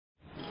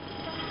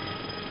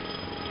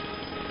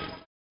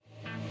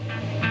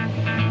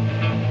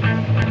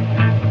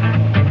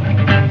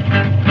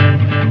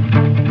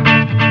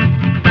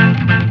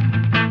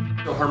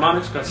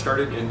Harmonix got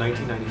started in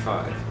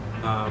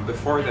 1995.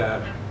 Before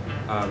that,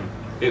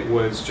 it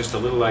was just a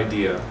little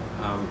idea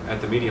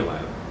at the Media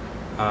Lab.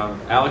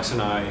 Alex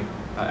and I,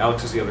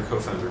 Alex is the other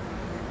co-founder,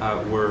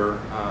 were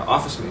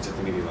office mates at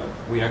the Media Lab.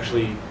 We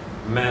actually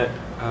met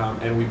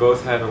and we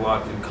both had a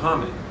lot in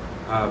common.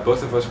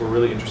 Both of us were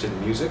really interested in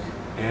music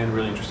and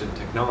really interested in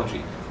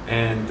technology.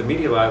 And the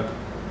Media Lab,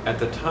 at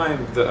the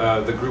time,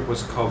 the group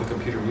was called the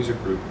Computer Music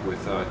Group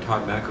with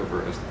Todd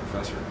Mackover as the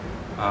professor.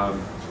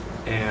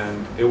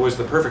 And it was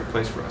the perfect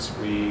place for us.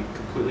 We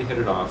completely hit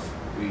it off.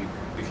 We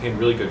became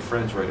really good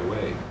friends right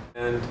away.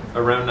 And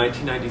around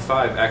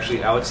 1995,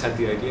 actually Alex had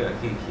the idea.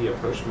 He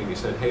approached me and he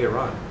said, "Hey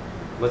Eran,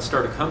 let's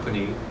start a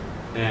company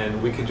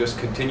and we can just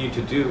continue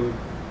to do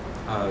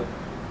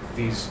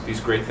these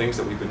great things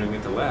that we've been doing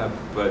at the lab,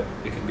 but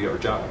it can be our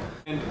job."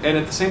 And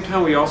at the same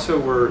time, we also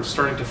were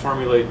starting to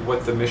formulate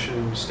what the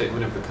mission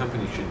statement of the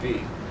company should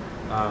be,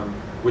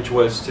 which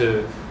was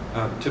to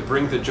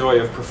bring the joy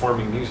of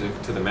performing music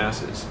to the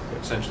masses.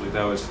 Essentially,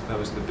 that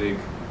was the big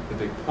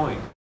point.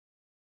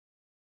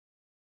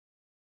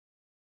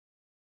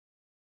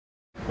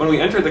 When we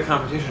entered the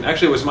competition,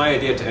 actually it was my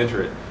idea to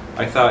enter it.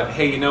 I thought,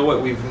 hey, you know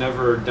what? We've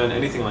never done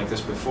anything like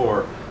this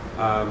before.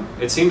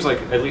 It seems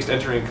like at least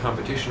entering a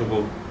competition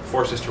will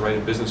force us to write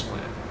a business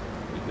plan.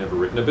 We've never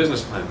written a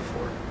business plan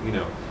before, you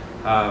know.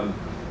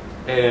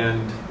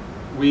 And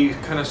we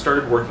kind of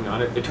started working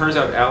on it. It turns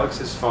out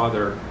Alex's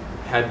father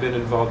had been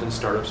involved in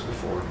startups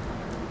before.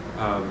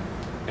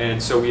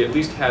 And so we at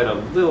least had a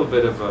little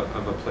bit of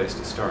a place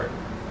to start.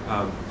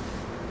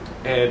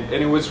 And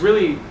it was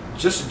really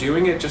just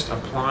doing it, just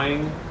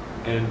applying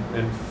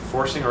and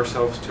forcing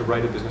ourselves to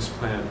write a business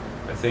plan,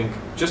 I think,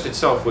 just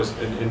itself was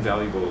an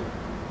invaluable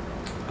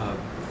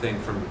thing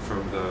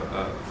from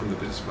the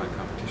business plan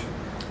competition.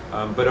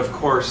 But of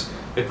course,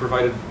 it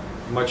provided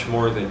much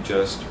more than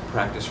just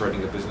practice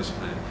writing a business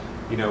plan.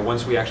 You know,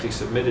 once we actually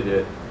submitted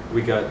it,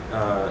 we got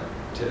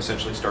to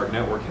essentially start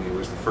networking. It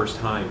was the first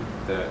time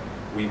that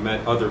we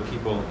met other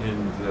people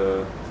in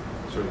the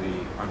sort of the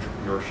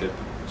entrepreneurship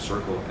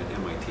circle at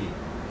MIT,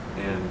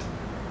 and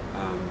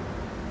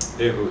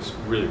it was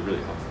really,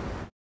 really helpful.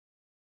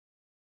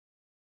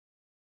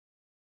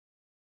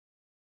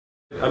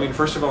 I mean,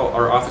 first of all,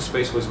 our office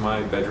space was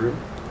my bedroom,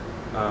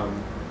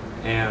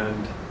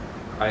 and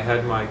I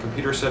had my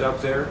computer set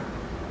up there,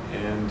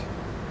 and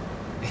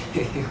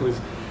it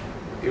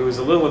was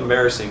a little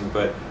embarrassing,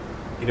 but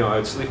you know, I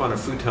would sleep on a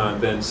futon,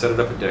 then set it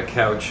up at a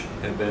couch,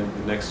 and then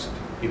the next,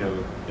 you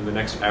know, in the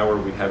next hour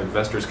we'd have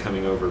investors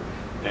coming over,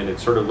 and it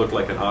sort of looked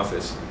like an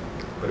office,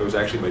 but it was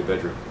actually my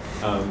bedroom.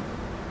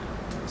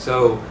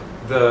 So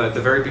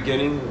the very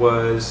beginning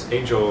was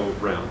angel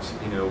rounds.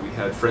 You know, we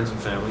had friends and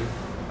family.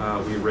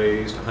 We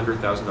raised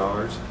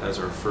 $100,000 as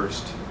our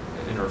first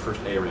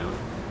A round,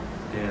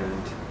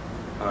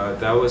 and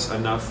that was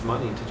enough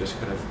money to just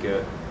kind of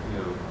get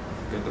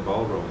the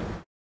ball rolling.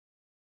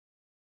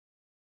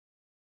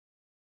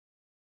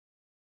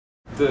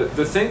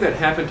 The thing that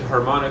happened to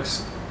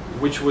Harmonix,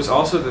 which was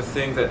also the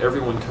thing that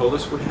everyone told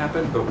us would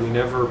happen, but we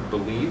never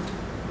believed,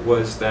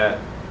 was that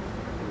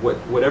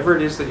whatever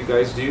it is that you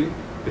guys do,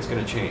 it's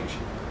going to change.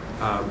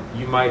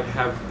 You might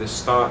have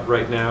this thought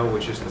right now,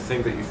 which is the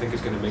thing that you think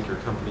is going to make your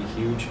company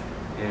huge,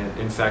 and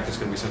in fact it's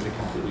going to be something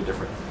completely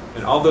different.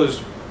 And all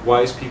those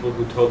wise people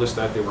who told us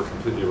that, they were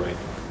completely right.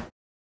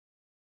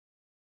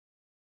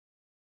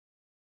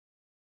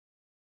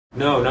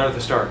 No, not at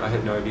the start. I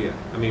had no idea.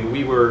 I mean,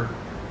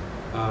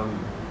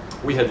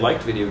 we had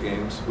liked video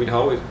games. We'd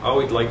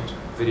always liked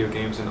video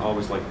games and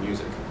always liked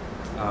music.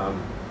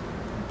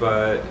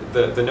 But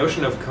the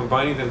notion of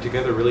combining them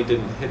together really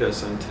didn't hit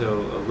us until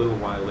a little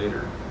while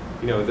later.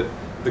 You know,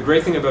 the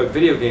great thing about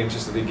video games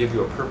is that they give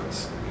you a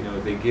purpose. You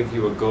know, they give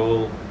you a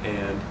goal,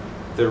 and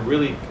they're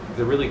really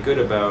good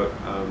about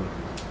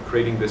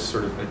creating this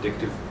sort of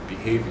addictive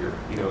behavior.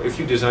 You know, if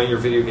you design your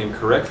video game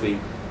correctly,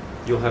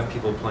 you'll have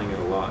people playing it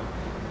a lot.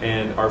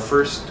 And our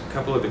first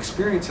couple of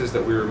experiences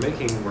that we were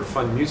making were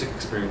fun music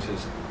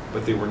experiences,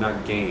 but they were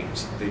not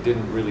games. They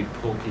didn't really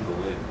pull people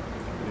in.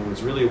 And it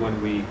was really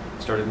when we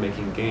started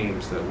making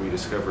games that we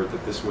discovered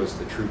that this was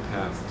the true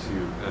path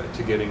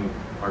to getting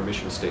our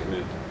mission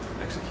statement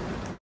executed.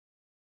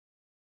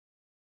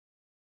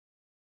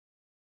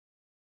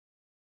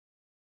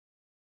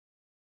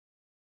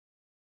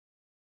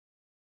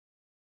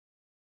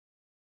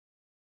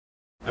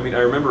 I mean,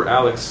 I remember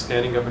Alex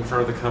standing up in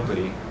front of the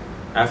company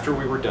after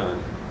we were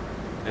done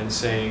and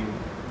saying,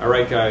 "All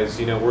right, guys,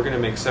 you know, we're going to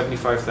make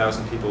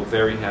 75,000 people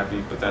very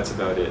happy, but that's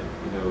about it.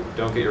 You know,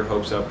 don't get your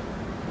hopes up.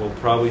 We'll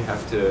probably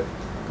have to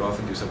go off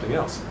and do something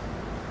else."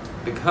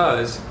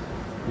 Because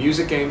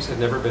music games had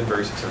never been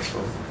very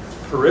successful.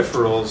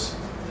 Peripherals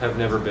have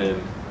never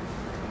been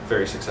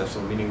very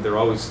successful, meaning there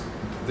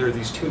are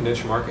these two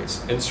niche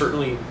markets. And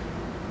certainly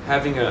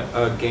having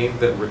a game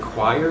that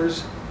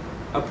requires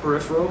a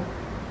peripheral,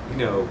 you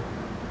know,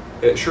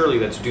 surely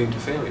that's doomed to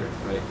failure,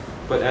 right?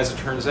 But as it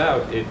turns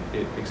out, it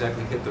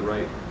exactly hit the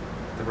right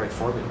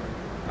formula.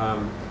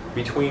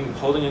 Between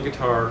holding a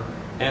guitar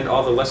and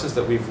all the lessons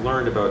that we've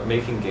learned about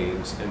making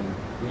games. And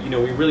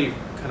we really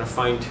kind of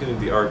fine-tuned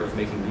the art of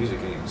making music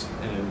games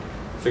and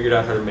figured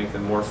out how to make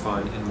them more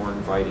fun and more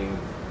inviting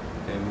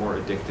and more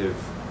addictive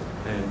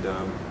and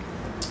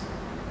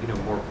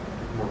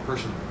more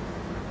personal.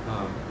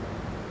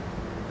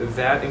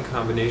 That in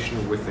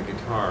combination with the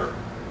guitar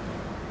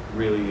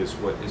really is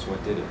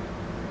what did it.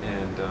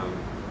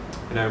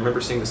 And I remember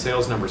seeing the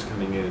sales numbers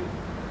coming in,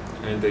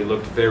 and they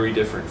looked very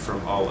different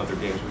from all other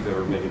games we've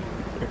ever made.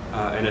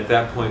 And at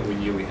that point, we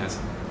knew we had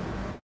something.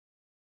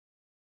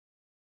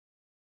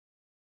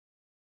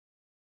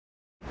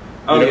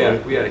 Oh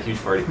yeah, we had a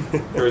huge party.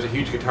 There was a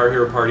huge Guitar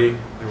Hero party.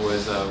 There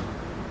was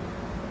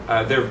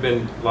there have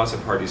been lots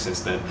of parties since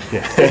then.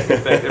 Yeah.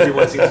 In fact,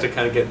 everyone seems to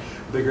kind of get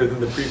bigger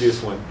than the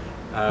previous one.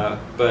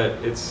 But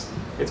it's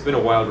been a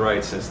wild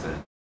ride since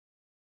then.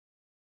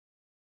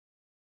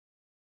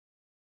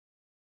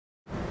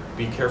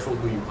 Be careful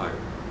who you hire.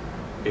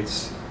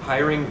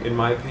 Hiring, in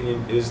my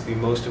opinion, is the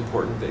most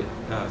important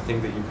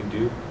thing that you can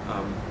do.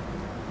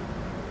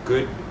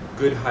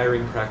 Good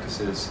hiring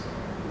practices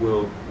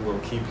will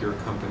keep your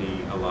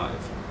company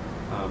alive.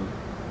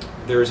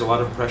 There is a lot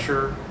of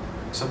pressure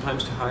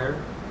sometimes to hire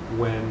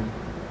when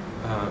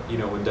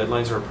when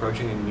deadlines are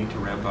approaching and you need to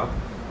ramp up.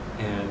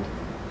 And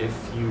if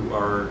you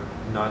are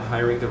not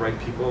hiring the right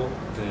people,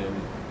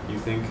 then you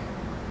think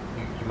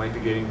you might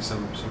be getting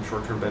some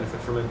short-term benefit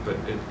from it, but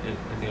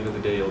at the end of the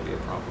day, it'll be a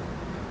problem.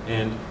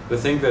 And the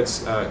thing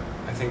that's, I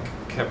think,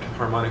 kept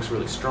Harmonix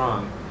really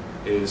strong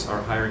is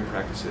our hiring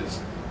practices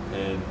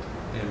and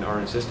our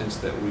insistence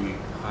that we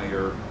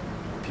hire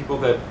people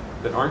that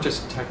aren't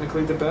just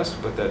technically the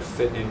best, but that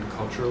fit in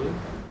culturally.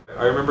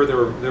 I remember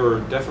there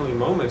were definitely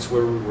moments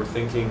where we were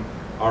thinking,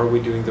 are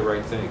we doing the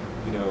right thing?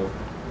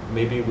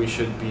 Maybe we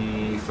should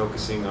be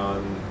focusing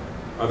on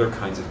other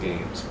kinds of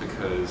games,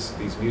 because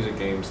these music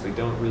games, they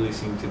don't really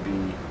seem to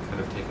be kind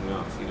of taking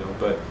off,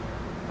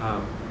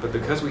 But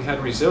because we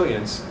had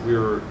resilience,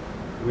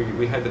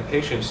 we had the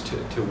patience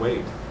to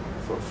wait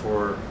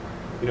for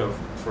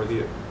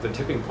the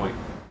tipping point.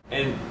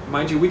 And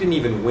mind you, we didn't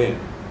even win.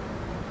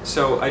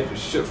 So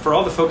for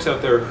all the folks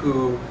out there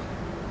who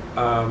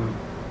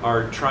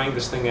are trying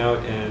this thing out,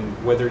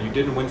 and whether you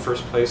didn't win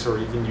first place or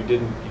even you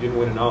didn't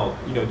win at all,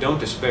 don't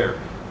despair.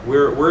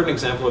 We're an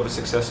example of a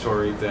success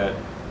story that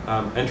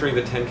entering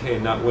the 10K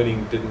and not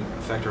winning didn't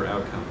affect our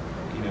outcome.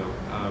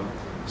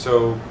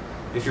 So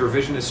if your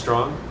vision is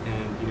strong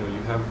and you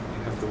have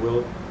the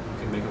will, you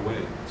can make a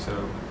way. So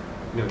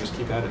just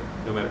keep at it,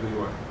 no matter who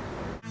you are.